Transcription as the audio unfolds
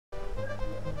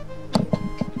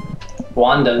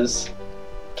Wanda's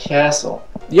castle.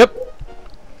 Yep.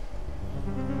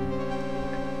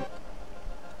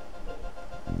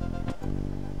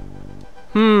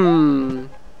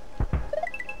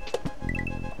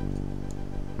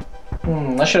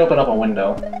 I should open up a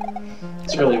window.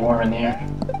 It's really warm in here.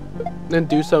 Then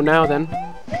do so now, then.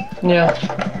 Yeah.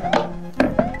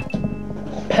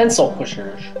 Pencil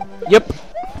pushers. Yep.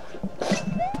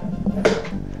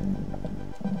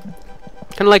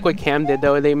 Kind of like what Cam did,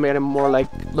 though. They made him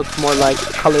look more like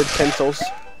colored pencils.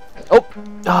 Oh,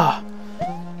 I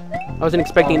wasn't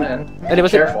expecting. And it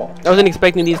wasn't. Careful. I wasn't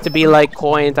expecting these to be like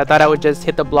coins. I thought I would just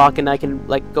hit the block and I can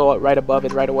like go right above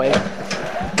it right away.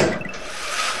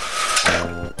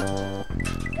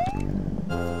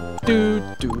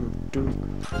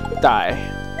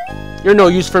 Die. You're no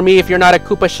use for me if you're not a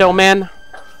Koopa shell man.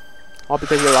 All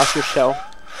because you lost your shell.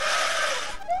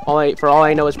 For all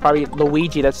I know, is probably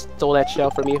Luigi that stole that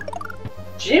shell from you.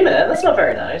 Gee, man, that's not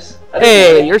very nice.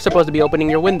 Hey, you're supposed to be opening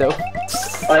your window.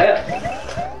 Oh, yeah.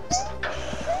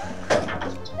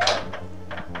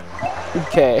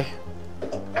 Okay.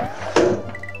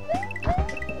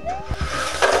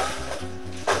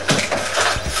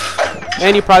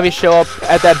 And you probably show up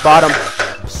at that bottom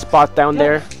spot down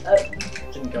there.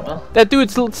 Didn't go well. That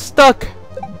dude's stuck.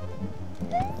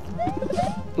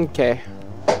 Okay.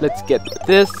 Let's get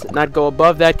this. Not go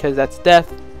above that because that's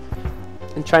death.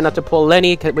 And try not to pull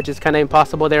Lenny, which is kind of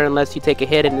impossible there unless you take a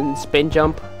hit and then spin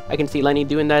jump. I can see Lenny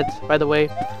doing that, by the way.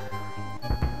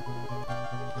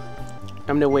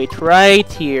 I'm gonna wait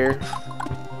right here.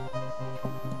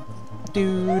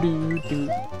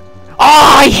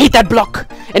 Oh, I hate that block!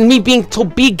 And me being so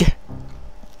big!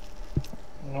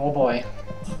 Oh boy.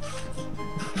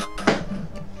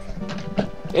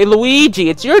 Hey Luigi,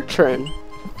 it's your turn.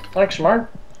 Like smart.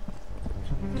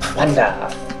 Wanda.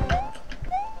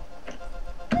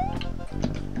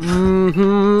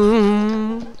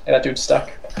 Hey, that dude's stuck.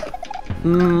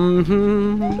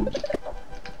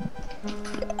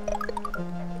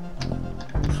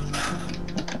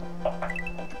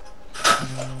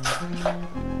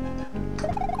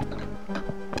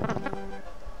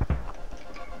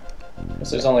 Guess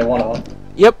there's only one of them.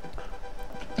 Yep.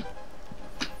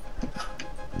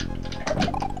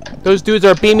 Those dudes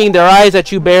are beaming their eyes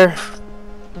at you, Bear.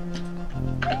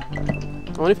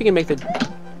 I wonder if you can make the...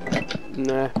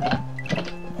 Nah.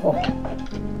 Oh.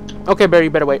 Okay, Bear, you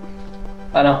better wait.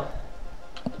 I know.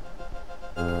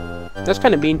 That's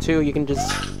kind of mean, too. You can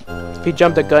just... If you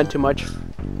jump the gun too much.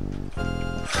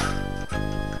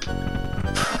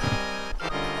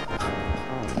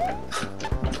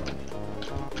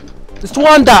 It's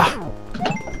Wanda!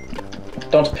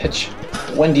 Don't pitch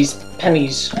Wendy's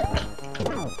pennies.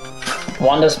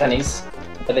 Wanda's pennies.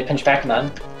 That they pinch back,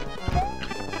 man.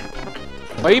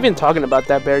 Why are you even talking about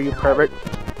that, Bear, you pervert?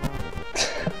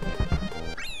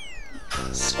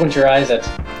 Squint your eyes at.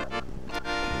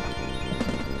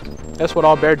 That's what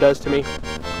all Bear does to me.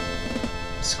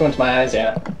 Squint my eyes,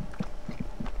 yeah.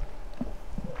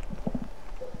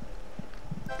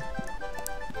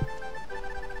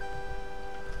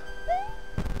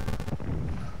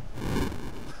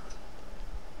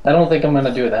 I don't think I'm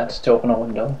gonna do that to open a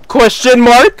window. Question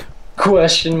mark?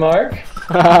 Question mark?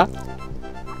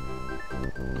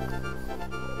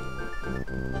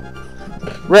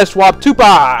 Rest swap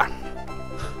Tupa!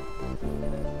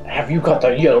 Have you got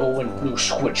the yellow and blue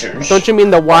switchers? Don't you mean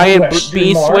the Y and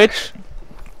B switch?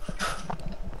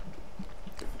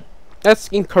 That's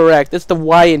incorrect. It's the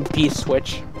Y and B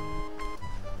switch.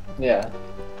 Yeah.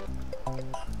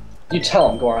 You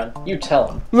tell him, Goran. You tell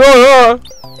him.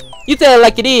 You tell it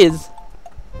like it is.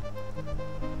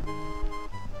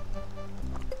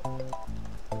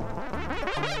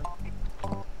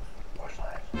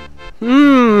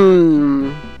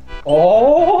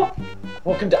 Oh!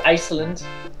 Welcome to Iceland.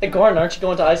 Hey, Goran, aren't you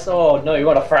going to Iceland? Oh, no, you're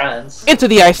going to France. Into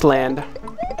the Iceland.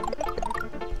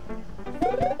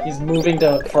 He's moving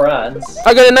to France.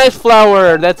 I got a nice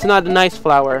flower. That's not a nice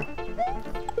flower.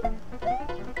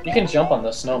 You can jump on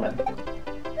the snowman.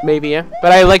 Maybe, yeah.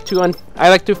 But I like to,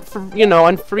 you know,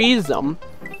 unfreeze them.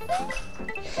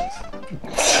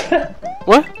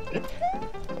 What?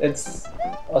 It's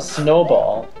a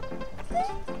snowball.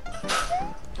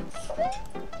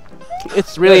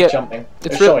 It's really jumping.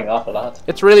 It's showing off a lot.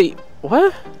 It's really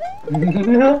what?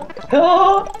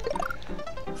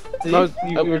 See,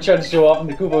 you were trying to show off, and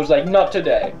the Koopa was like, "Not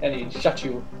today," and he shot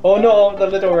you. Oh no, the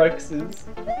little Rexes.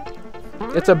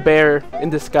 It's a bear in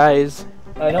disguise.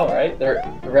 I know, right? The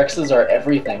Rexes are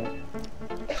everything.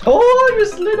 Oh, you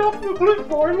slid off the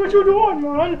clipboard. What you doing,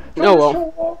 man? Oh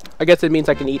well. I guess it means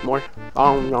I can eat more.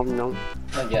 Oh no no.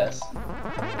 I guess.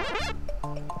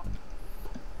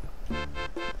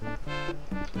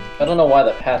 I don't know why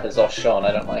the path is all shown.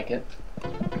 I don't like it.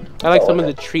 I like some of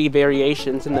the tree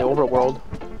variations in the overworld.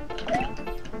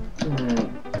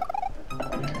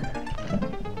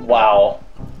 Wow.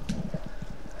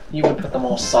 You would put them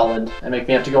all solid and make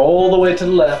me have to go all the way to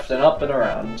the left and up and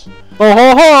around. Oh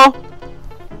ho ho!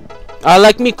 I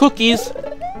like me cookies.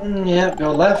 Yeah,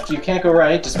 go left. You can't go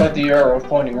right, despite the arrow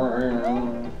pointing.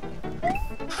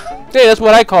 Hey, that's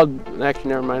what I called. Actually,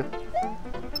 never mind.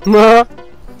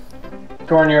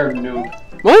 Corn, you're a noob.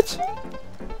 What?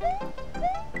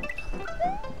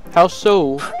 How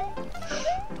so?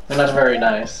 You're not very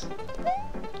nice.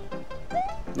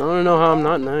 I don't know how I'm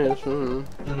not nice.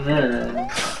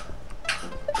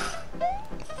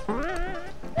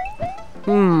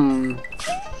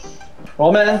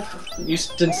 Well, man, you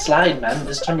didn't slide, man.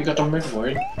 This time you got the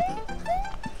midway.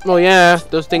 Oh yeah,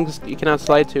 those things you cannot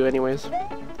slide to anyways.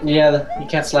 Yeah, you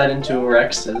can't slide into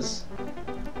Rexes.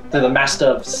 They're the master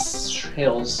of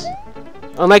hills.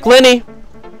 Unlike Lenny.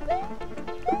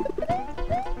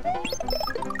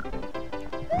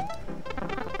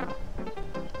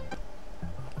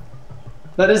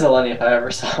 That is a Lenny if I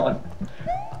ever saw one.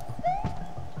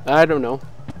 I don't know.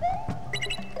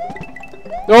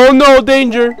 Oh no,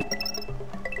 danger!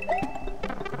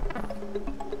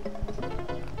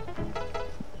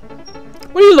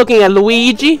 What are you looking at,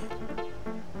 Luigi?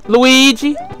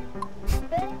 Luigi?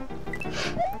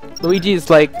 Luigi is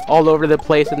like all over the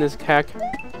place in this hack.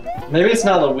 Maybe it's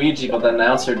not Luigi, but the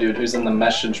announcer dude who's in the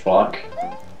message block.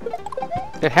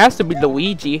 It has to be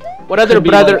Luigi. What other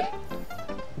brother? Like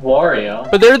Wario.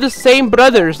 But they're the same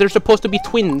brothers. They're supposed to be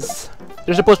twins.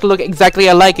 They're supposed to look exactly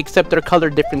alike, except their color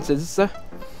differences. I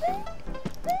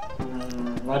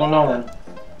don't know then.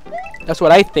 That's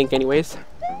what I think, anyways.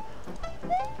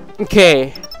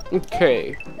 Okay.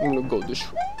 Okay. I'm gonna go this.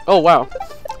 Oh wow,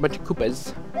 a bunch of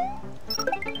Koopas.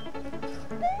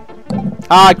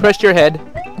 Ah, I crushed your head.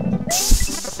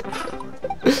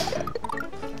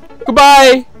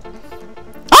 Goodbye.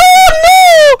 Oh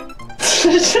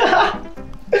no!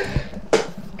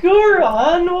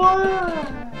 Goron,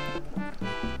 why?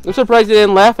 I'm surprised you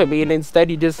didn't laugh at me, and instead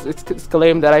you just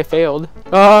exclaimed that I failed.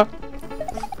 No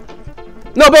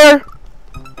bear.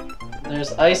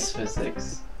 There's ice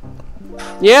physics.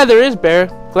 Yeah, there is, bear.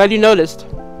 Glad you noticed.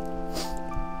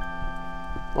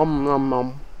 I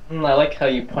like how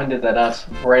you pointed that out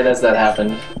right as that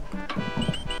happened.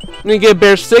 You give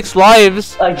bear 6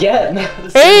 lives. Again.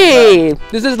 Hey,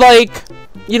 this is like,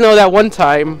 you know, that one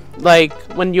time, like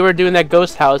when you were doing that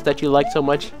ghost house that you liked so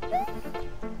much.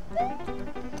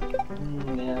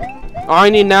 Yeah. All I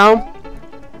need now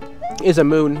is a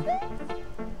moon.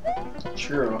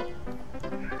 True.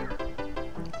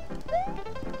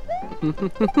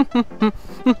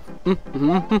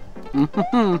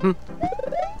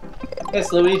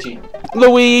 It's Luigi.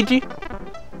 Luigi.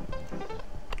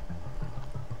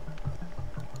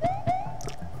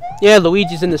 Yeah,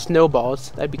 Luigi's in the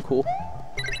snowballs. That'd be cool.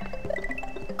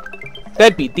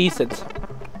 That'd be decent.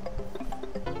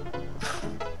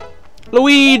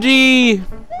 Luigi!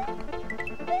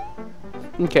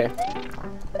 Okay.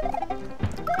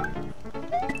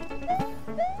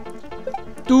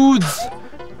 Dudes!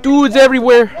 Dudes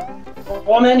everywhere!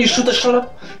 Oh man, you shoot the shut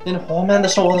up! Oh man, the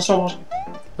snowball.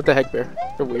 What the heck, bear?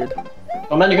 You're weird.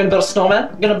 Oh man, you're gonna build a snowman?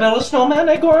 You're gonna build a snowman,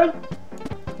 eh, Goran?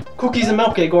 Cookies and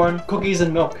milk, eh, Goran? Cookies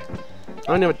and milk.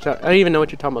 I don't even know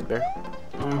what you're talking about, bear.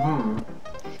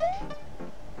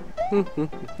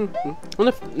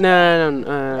 Nah, I'm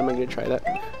not gonna try that.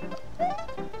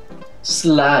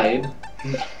 Slide.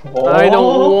 Oh. I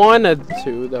don't want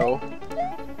to, though.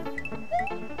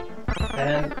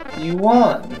 And you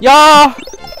won. Yeah!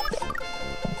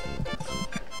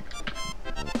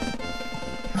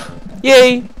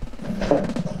 Yay!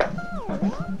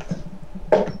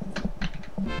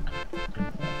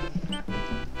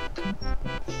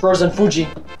 Frozen Fuji.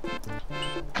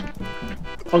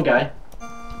 Fun guy.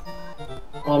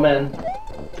 Oh man.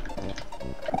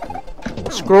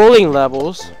 Scrolling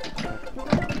levels.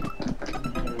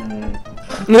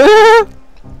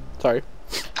 Sorry.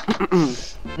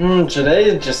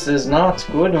 Today just is not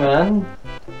good, man.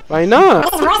 Why not?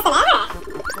 This is worse than ever.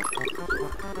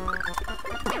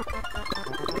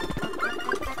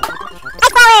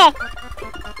 Ice flower!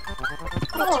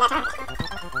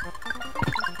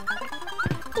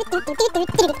 This isn't even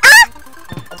that hard. Ah!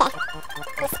 Okay. I'm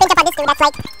gonna spin jump on this dude that's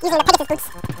like using the Pegasus boots.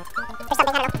 Or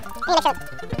something, I don't know. Maybe an extra.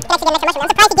 An extra mushroom. I'm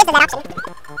surprised he gives us that option.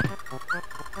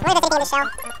 I wonder if there's anything in this show.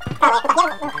 Oh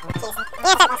wait, jeez.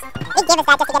 Yeah, it's that. They give us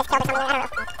that just to get us killed or something, I don't know.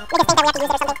 Make us think that we have to use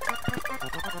it or something.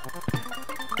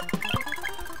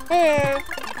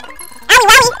 Owie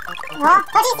wowie!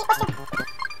 Oh geez, what's true?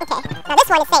 Okay, now this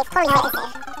one is safe, totally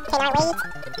safe. Okay, now wait.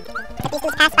 Let these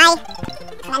dudes pass by.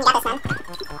 And then you got this, man.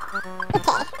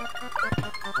 Okay.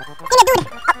 Give me a dude!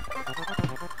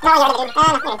 Oh. No, you're the dude.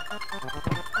 No.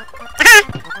 Aha!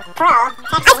 Pro.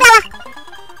 Ice flower!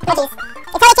 Oh, jeez.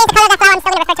 Until I change the color of that flower, I'm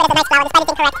still gonna refer to it as a nice flower, despite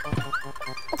it's incorrect.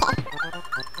 Okay.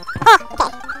 Oh, okay.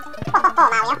 Oh,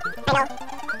 Mario. I know.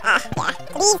 Yeah.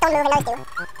 So these don't move and those do.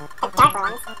 The darker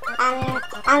ones.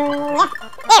 Yeah.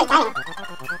 Very tiny.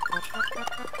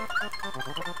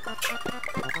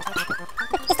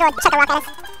 Just throw a chuck a rock at us.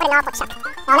 What an awful chuck.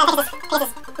 No, man, take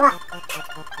this. Whoa.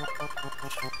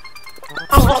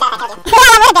 That was really bad, I told you. Yeah,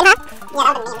 that would've been, huh? Yeah,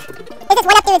 that would've been mean. This is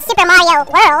one up to Super Mario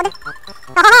World.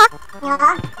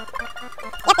 Yeah.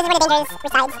 Yep, this is where the dangers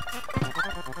resides.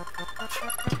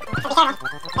 So be careful.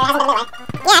 There hasn't been a new way.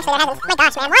 Yeah, actually there hasn't. My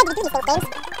gosh, man, why do you do these things, games?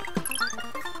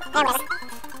 Whatever.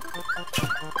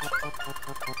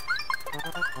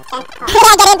 Okay.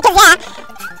 Yeah, get in, because yeah.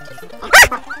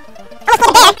 Almost put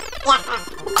a bear. Yeah.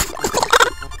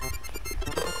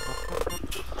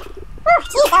 Whew,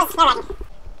 jeez, that was nerve-wracking.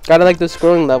 Gotta like the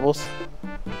scrolling levels.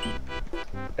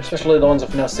 Especially the ones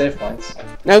with no save points.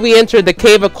 Now we enter the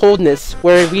Cave of Coldness,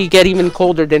 where we get even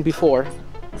colder than before.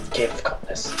 Cave of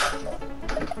Coldness.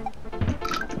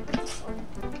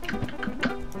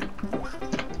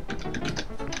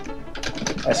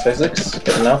 Ice physics,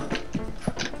 good to know.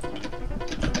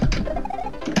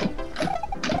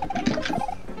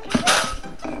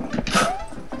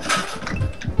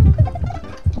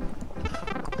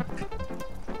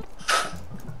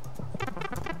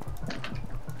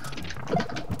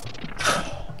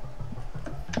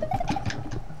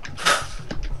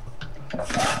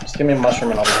 Just give me a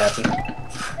mushroom and I'll be happy.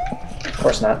 Of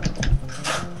course not.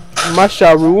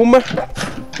 Mushroom.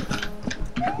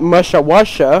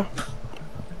 Musha-washa.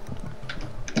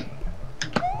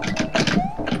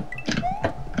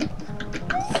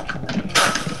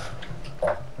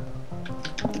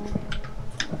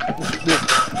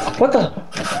 What the?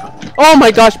 Oh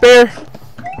my gosh, Bear!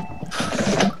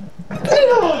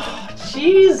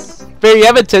 Jeez! Bear, you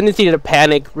have a tendency to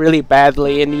panic really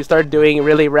badly and you start doing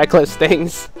really reckless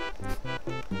things.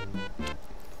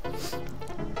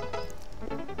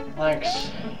 Like,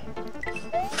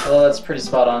 well, that's pretty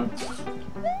spot on.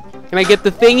 Can I get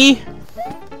the thingy?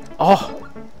 Oh.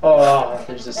 Oh,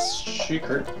 there's this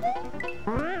secret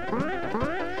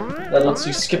that lets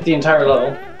you skip the entire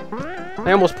level.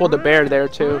 I almost pulled the bear there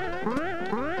too.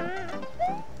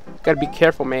 Gotta be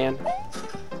careful, man.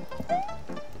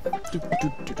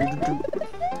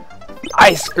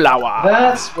 Ice flower!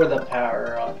 That's where the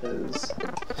power up is.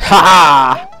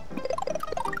 Haha!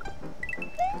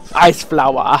 Ice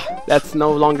flower. That's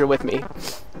no longer with me.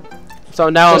 So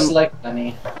now Just like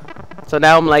Lenny. So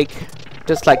now I'm like,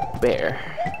 just like Bear.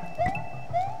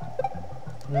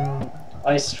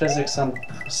 Ice physics on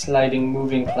sliding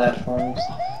moving platforms.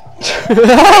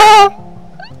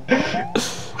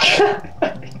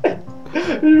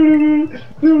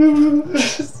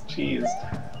 Jeez.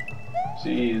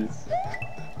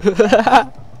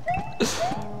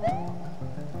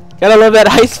 Gotta love that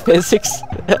ice physics.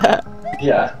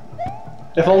 Yeah.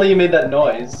 If only you made that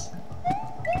noise.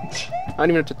 I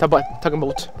don't even know what to talk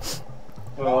about.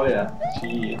 Oh yeah.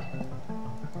 Gee.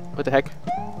 What the heck?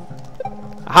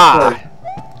 Aha!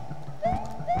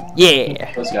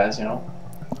 Yeah! Those guys, you know.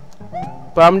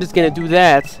 But I'm just gonna do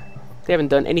that. They haven't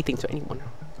done anything to anyone.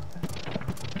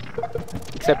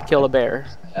 Except kill a bear.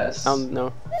 Yes.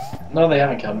 No. No, they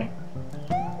haven't killed me.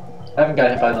 I haven't got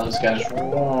hit by those guys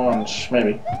once,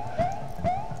 maybe.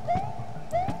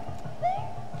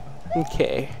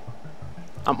 Okay.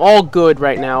 I'm all good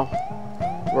right now.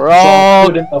 We're all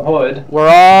good in the hood. We're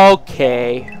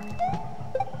okay.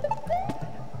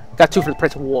 Got 2 for the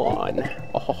price of 1.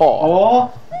 Oh, oh,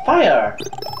 fire!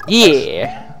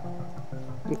 Yeah.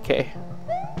 Okay.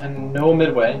 And no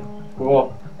midway.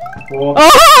 Whoa. Whoa.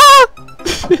 Ah!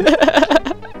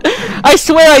 I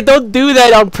swear I don't do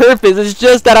that on purpose. It's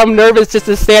just that I'm nervous just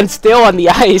to stand still on the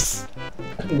ice.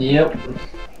 Yep.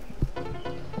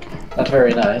 Not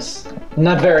very nice.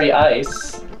 Not very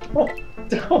ice. Oh,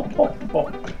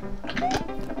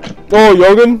 oh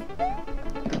youngin.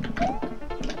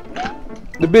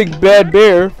 The big bad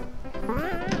bear.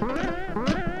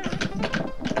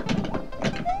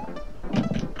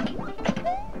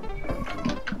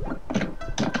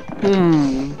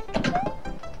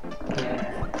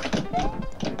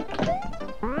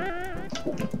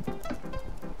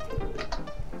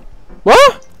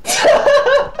 What?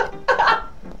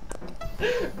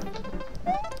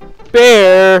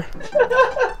 Bear.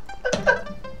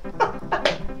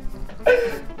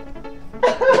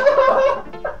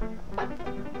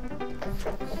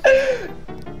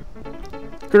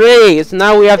 Great, so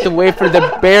now we have to wait for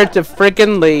the bear to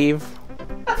frickin' leave.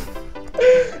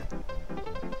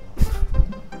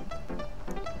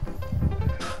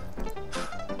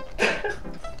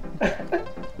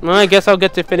 Well, I guess I'll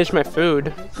get to finish my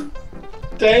food.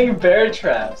 Dang bear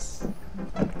traps.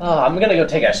 Oh, I'm gonna go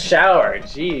take a shower,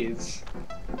 jeez.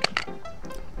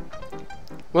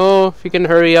 Well, if you can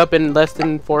hurry up in less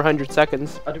than 400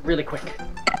 seconds. I'll do really quick.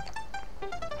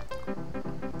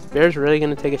 Bear's really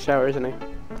gonna take a shower, isn't he?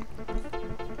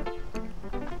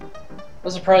 I'm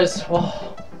surprised.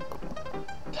 Well,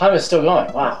 time is still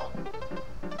going. Wow.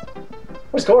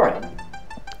 Where's Goron?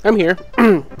 I'm here.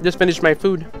 Just finished my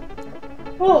food.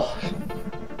 Oh,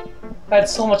 I had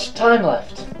so much time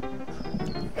left.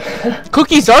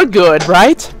 Cookies are good,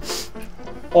 right?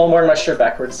 Oh, I'm wearing my shirt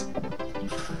backwards.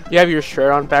 You have your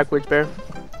shirt on backwards, Bear?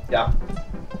 Yeah.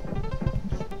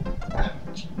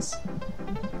 Jeez.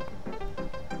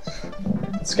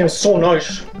 This game is so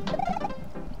nice.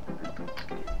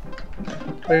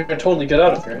 We can totally get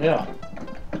out of here, yeah.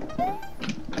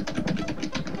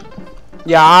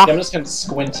 Yeah. I'm just gonna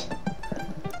squint.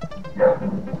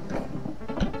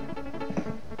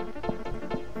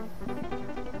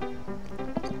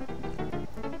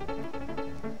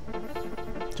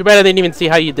 Too bad I didn't even see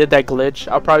how you did that glitch.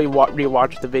 I'll probably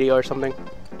rewatch the video or something.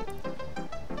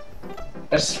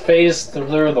 I just phased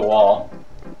through the wall.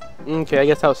 Okay, I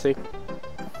guess I'll see.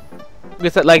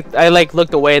 Because I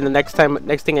looked away, and the next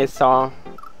thing I saw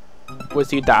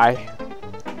was you die.